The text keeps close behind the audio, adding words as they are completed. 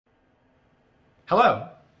Hello,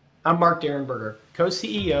 I'm Mark Derenberger,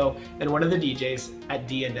 co-CEO and one of the DJs at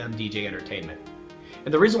D&M DJ Entertainment.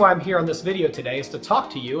 And the reason why I'm here on this video today is to talk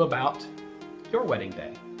to you about your wedding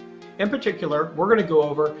day. In particular, we're going to go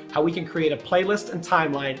over how we can create a playlist and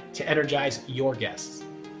timeline to energize your guests.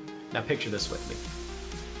 Now picture this with me.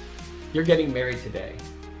 You're getting married today.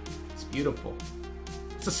 It's beautiful.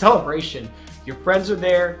 It's a celebration. Your friends are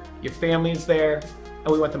there, your family is there,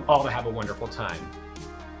 and we want them all to have a wonderful time.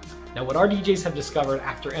 Now, what our DJs have discovered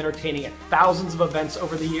after entertaining at thousands of events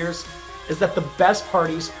over the years is that the best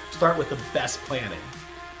parties start with the best planning.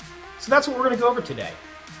 So that's what we're going to go over today.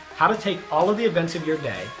 How to take all of the events of your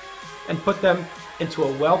day and put them into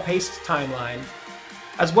a well-paced timeline,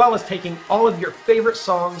 as well as taking all of your favorite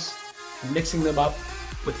songs and mixing them up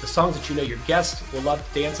with the songs that you know your guests will love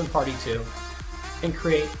to dance and party to, and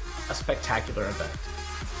create a spectacular event.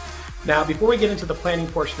 Now, before we get into the planning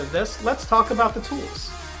portion of this, let's talk about the tools.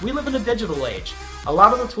 We live in a digital age. A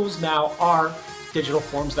lot of the tools now are digital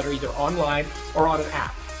forms that are either online or on an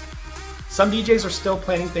app. Some DJs are still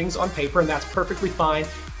planning things on paper, and that's perfectly fine.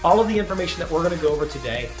 All of the information that we're going to go over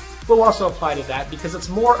today will also apply to that because it's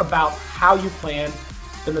more about how you plan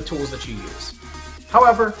than the tools that you use.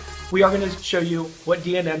 However, we are going to show you what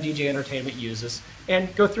D&M DJ Entertainment uses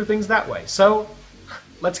and go through things that way. So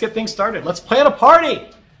let's get things started. Let's plan a party!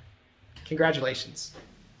 Congratulations.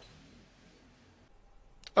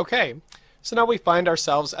 Okay, so now we find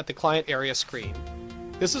ourselves at the client area screen.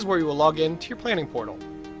 This is where you will log in to your planning portal.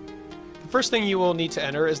 The first thing you will need to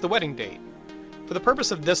enter is the wedding date. For the purpose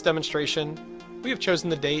of this demonstration, we have chosen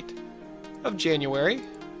the date of January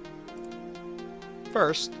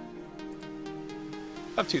 1st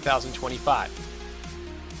of 2025.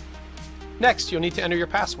 Next, you'll need to enter your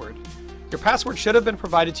password. Your password should have been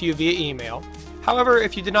provided to you via email. However,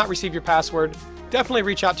 if you did not receive your password, definitely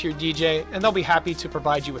reach out to your DJ and they'll be happy to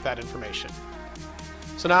provide you with that information.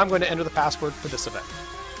 So now I'm going to enter the password for this event.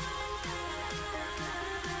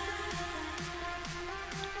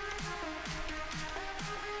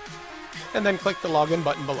 And then click the login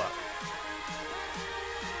button below.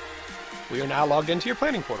 We are now logged into your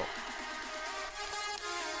planning portal.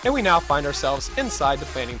 And we now find ourselves inside the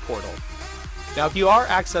planning portal. Now, if you are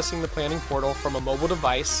accessing the planning portal from a mobile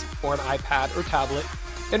device or an iPad or tablet,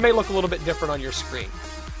 it may look a little bit different on your screen.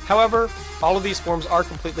 However, all of these forms are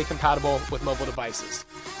completely compatible with mobile devices.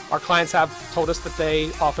 Our clients have told us that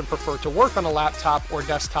they often prefer to work on a laptop or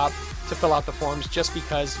desktop to fill out the forms just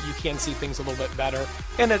because you can see things a little bit better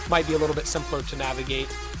and it might be a little bit simpler to navigate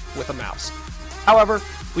with a mouse. However,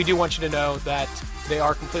 we do want you to know that they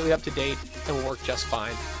are completely up to date and will work just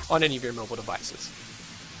fine on any of your mobile devices.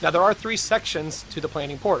 Now, there are 3 sections to the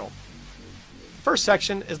planning portal. The first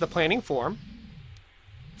section is the planning form,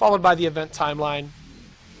 followed by the event timeline,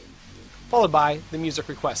 followed by the music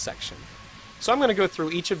request section. So I'm going to go through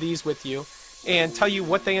each of these with you and tell you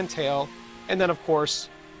what they entail, and then of course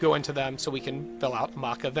go into them so we can fill out a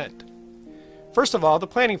mock event. First of all, the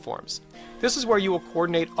planning forms. This is where you will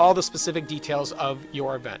coordinate all the specific details of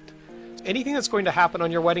your event. Anything that's going to happen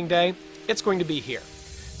on your wedding day, it's going to be here.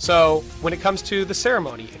 So when it comes to the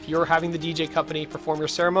ceremony, if you're having the DJ company perform your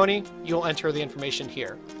ceremony, you'll enter the information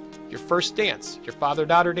here. Your first dance, your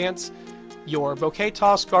father-daughter dance, your bouquet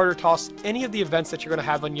toss, garter toss, any of the events that you're going to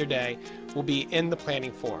have on your day will be in the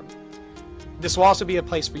planning form. This will also be a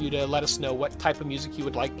place for you to let us know what type of music you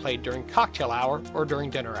would like played during cocktail hour or during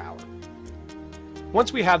dinner hour.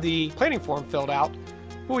 Once we have the planning form filled out,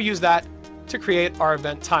 we'll use that to create our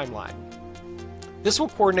event timeline. This will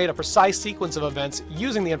coordinate a precise sequence of events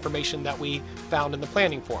using the information that we found in the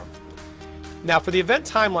planning form. Now, for the event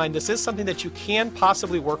timeline, this is something that you can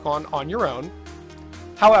possibly work on your own.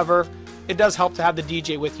 However, it does help to have the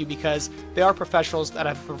DJ with you because they are professionals that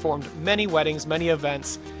have performed many weddings, many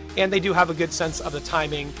events, and they do have a good sense of the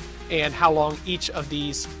timing and how long each of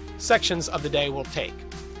these sections of the day will take.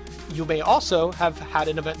 You may also have had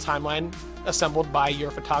an event timeline assembled by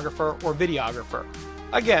your photographer or videographer.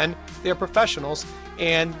 Again, they're professionals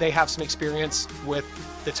and they have some experience with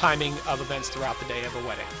the timing of events throughout the day of a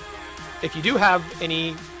wedding. If you do have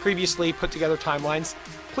any previously put together timelines,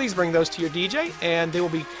 please bring those to your DJ and they will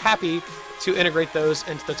be happy to integrate those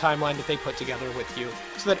into the timeline that they put together with you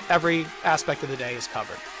so that every aspect of the day is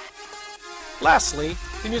covered. Lastly,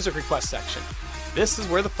 the music request section. This is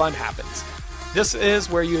where the fun happens. This is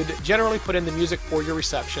where you'd generally put in the music for your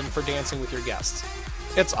reception for dancing with your guests.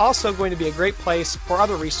 It's also going to be a great place for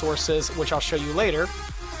other resources, which I'll show you later,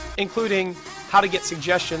 including how to get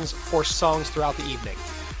suggestions for songs throughout the evening.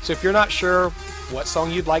 So if you're not sure what song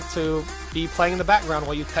you'd like to be playing in the background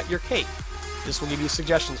while you cut your cake, this will give you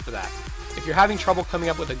suggestions for that. If you're having trouble coming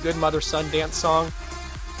up with a good mother-son dance song,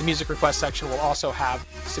 The music request section will also have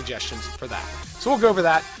suggestions for that. So we'll go over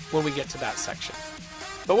that when we get to that section.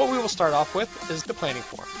 But what we will start off with is the planning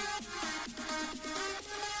form.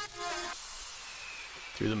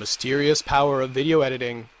 Through the mysterious power of video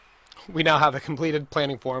editing, we now have a completed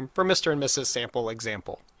planning form for Mr. and Mrs. Sample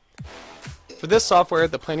Example. For this software,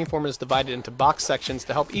 the planning form is divided into box sections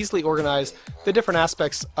to help easily organize the different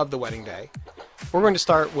aspects of the wedding day. We're going to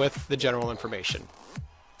start with the general information.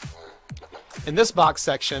 In this box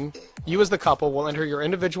section, you as the couple will enter your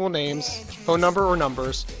individual names, phone number or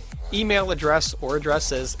numbers, email address or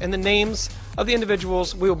addresses, and the names of the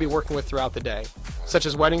individuals we will be working with throughout the day, such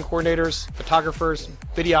as wedding coordinators, photographers,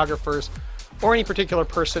 videographers, or any particular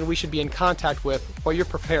person we should be in contact with while you're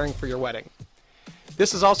preparing for your wedding.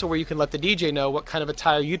 This is also where you can let the DJ know what kind of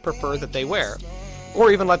attire you'd prefer that they wear,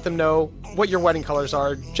 or even let them know what your wedding colors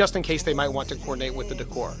are, just in case they might want to coordinate with the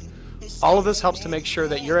decor. All of this helps to make sure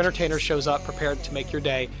that your entertainer shows up prepared to make your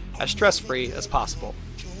day as stress-free as possible.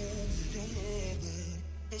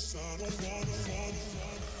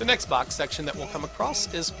 The next box section that we'll come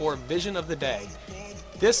across is for Vision of the Day.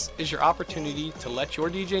 This is your opportunity to let your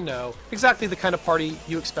DJ know exactly the kind of party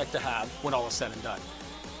you expect to have when all is said and done.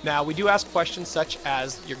 Now, we do ask questions such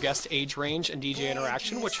as your guest age range and DJ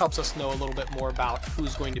interaction, which helps us know a little bit more about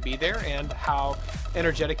who's going to be there and how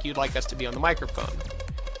energetic you'd like us to be on the microphone.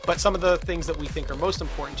 But some of the things that we think are most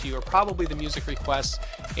important to you are probably the music requests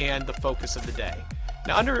and the focus of the day.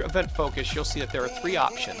 Now, under Event Focus, you'll see that there are 3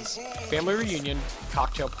 options: family reunion,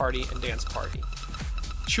 cocktail party, and dance party.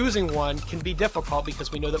 Choosing one can be difficult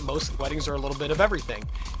because we know that most weddings are a little bit of everything.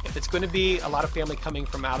 If it's going to be a lot of family coming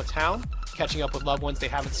from out of town, catching up with loved ones they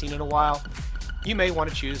haven't seen in a while, you may want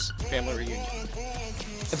to choose family reunion.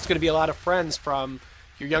 If it's going to be a lot of friends from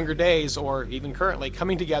your younger days or even currently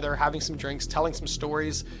coming together, having some drinks, telling some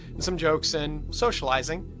stories and some jokes and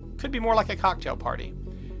socializing, could be more like a cocktail party.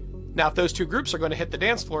 Now, if those 2 groups are going to hit the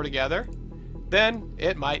dance floor together, then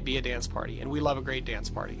it might be a dance party, and we love a great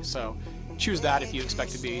dance party. So choose that if you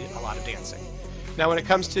expect to be a lot of dancing. Now, when it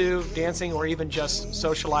comes to dancing or even just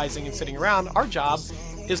socializing and sitting around, our job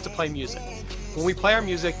is to play music. When we play our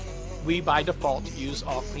music, we by default use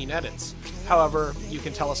all clean edits. However, you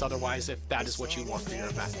can tell us otherwise if that is what you want for your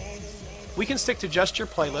event. We can stick to just your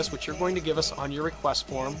playlist, which you're going to give us on your request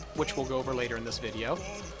form, which we'll go over later in this video.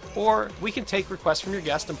 Or we can take requests from your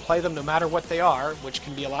guest and play them no matter what they are, which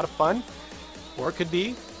can be a lot of fun, or it could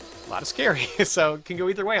be a lot of scary. So it can go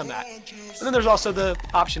either way on that. And then there's also the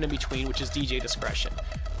option in between, which is DJ discretion,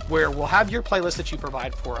 where we'll have your playlist that you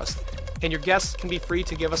provide for us, and your guests can be free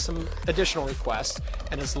to give us some additional requests,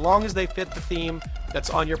 and as long as they fit the theme that's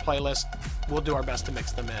on your playlist, we'll do our best to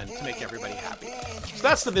mix them in to make everybody happy. So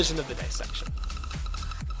that's the Vision of the Day section.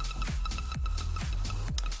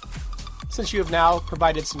 Since you have now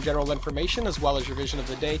provided some general information as well as your vision of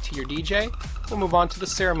the day to your DJ, we'll move on to the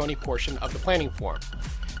ceremony portion of the planning form.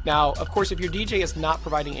 Now, of course, if your DJ is not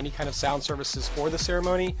providing any kind of sound services for the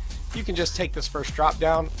ceremony, you can just take this first drop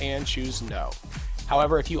down and choose no.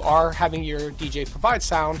 However, if you are having your DJ provide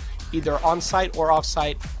sound, either on-site or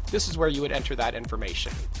off-site, this is where you would enter that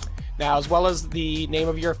information. Now, as well as the name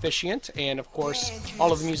of your officiant and, of course,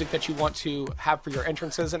 all of the music that you want to have for your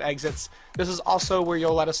entrances and exits, this is also where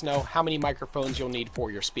you'll let us know how many microphones you'll need for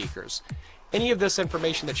your speakers. Any of this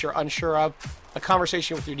information that you're unsure of, a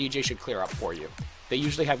conversation with your DJ should clear up for you. They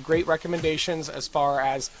usually have great recommendations as far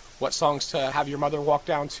as what songs to have your mother walk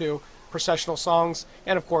down to, processional songs,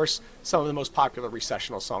 and of course, some of the most popular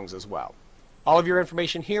recessional songs as well. All of your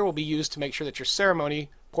information here will be used to make sure that your ceremony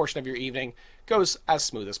portion of your evening goes as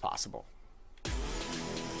smooth as possible.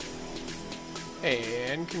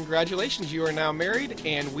 And congratulations, you are now married,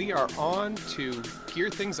 and we are on to gear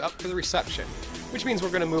things up for the reception, which means we're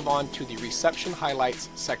going to move on to the reception highlights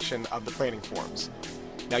section of the planning forms.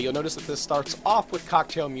 Now, you'll notice that this starts off with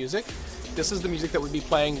cocktail music. This is the music that would be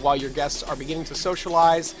playing while your guests are beginning to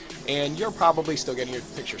socialize, and you're probably still getting your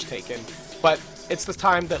pictures taken, but it's the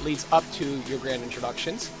time that leads up to your grand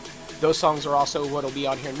introductions. Those songs are also what will be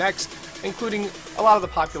on here next, including a lot of the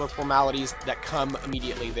popular formalities that come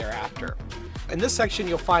immediately thereafter. In this section,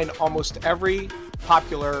 you'll find almost every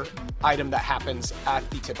popular item that happens at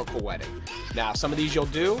the typical wedding. Now, some of these you'll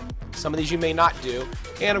do, some of these you may not do,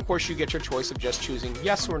 and of course you get your choice of just choosing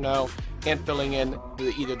yes or no and filling in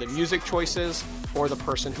either the music choices or the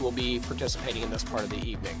person who will be participating in this part of the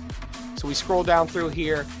evening. So we scroll down through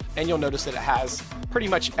here and you'll notice that it has pretty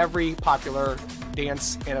much every popular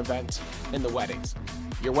dance and event in the weddings.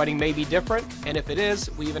 Your wedding may be different, and if it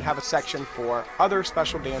is, we even have a section for other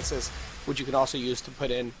special dances, which you can also use to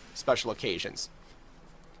put in special occasions.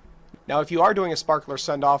 Now, if you are doing a sparkler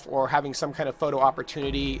send-off or having some kind of photo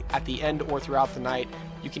opportunity at the end or throughout the night,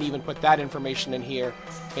 you can even put that information in here,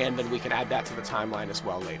 and then we can add that to the timeline as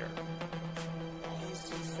well later.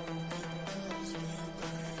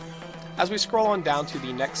 As we scroll on down to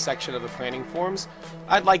the next section of the planning forms,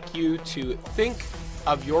 I'd like you to think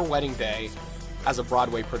of your wedding day as a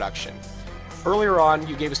Broadway production. Earlier on,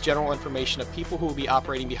 you gave us general information of people who will be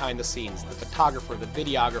operating behind the scenes, the photographer, the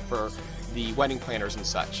videographer, the wedding planners and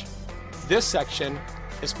such. This section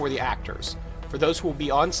is for the actors, for those who will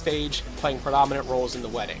be on stage playing predominant roles in the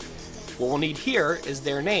wedding. What we'll need here is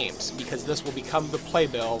their names, because this will become the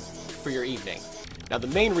playbill for your evening. Now, the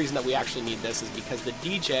main reason that we actually need this is because the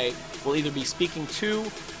DJ will either be speaking to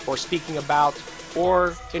or speaking about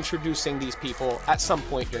or introducing these people at some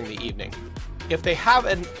point during the evening. If they have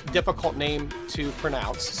a difficult name to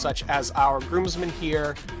pronounce, such as our groomsman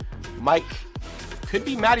here, Mike, could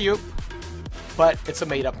be Mariup, but it's a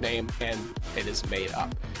made-up name and it is made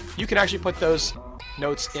up. You can actually put those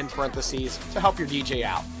notes in parentheses to help your DJ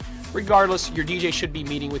out. Regardless, your DJ should be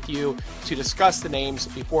meeting with you to discuss the names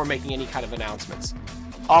before making any kind of announcements.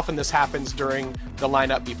 Often this happens during the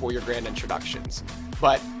lineup before your grand introductions.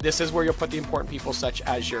 But this is where you'll put the important people such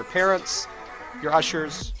as your parents, your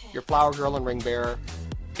ushers, your flower girl and ring bearer,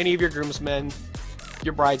 any of your groomsmen,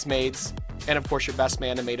 your bridesmaids, and of course your best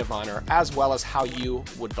man and maid of honor, as well as how you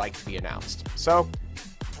would like to be announced. So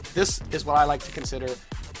this is what I like to consider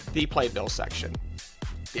the playbill section.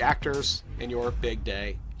 The actors in your big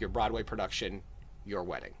day, your Broadway production, your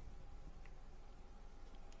wedding.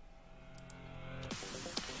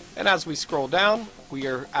 And as we scroll down, we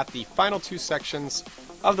are at the final two sections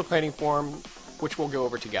of the planning form, which we'll go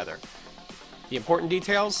over together. The important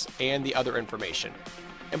details and the other information.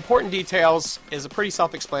 Important details is a pretty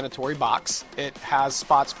self-explanatory box. It has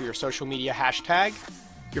spots for your social media hashtag,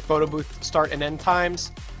 your photo booth start and end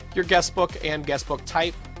times, your guest book and guest book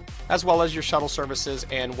type, as well as your shuttle services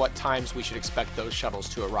and what times we should expect those shuttles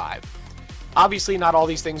to arrive. Obviously, not all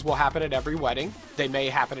these things will happen at every wedding. They may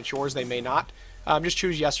happen at yours, they may not. Just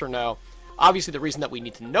choose yes or no. Obviously, the reason that we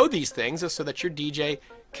need to know these things is so that your DJ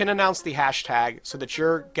can announce the hashtag so that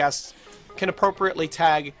your guests can appropriately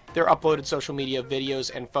tag their uploaded social media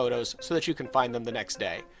videos and photos so that you can find them the next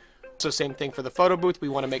day. So same thing for the photo booth. We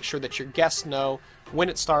want to make sure that your guests know when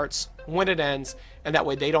it starts, when it ends, and that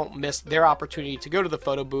way they don't miss their opportunity to go to the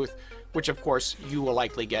photo booth, which of course you will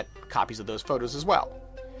likely get copies of those photos as well.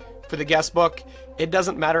 For the guest book, it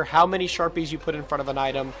doesn't matter how many Sharpies you put in front of an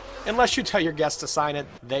item, unless you tell your guests to sign it,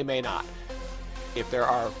 they may not. If there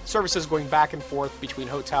are services going back and forth between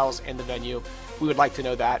hotels and the venue, we would like to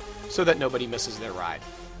know that so that nobody misses their ride.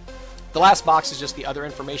 The last box is just the other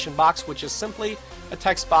information box, which is simply a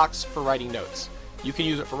text box for writing notes. You can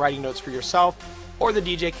use it for writing notes for yourself, or the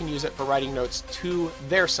DJ can use it for writing notes to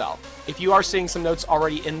their self. If you are seeing some notes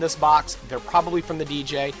already in this box, they're probably from the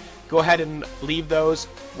DJ. Go ahead and leave those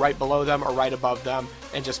right below them or right above them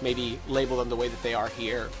and just maybe label them the way that they are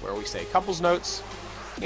here, where we say couples notes,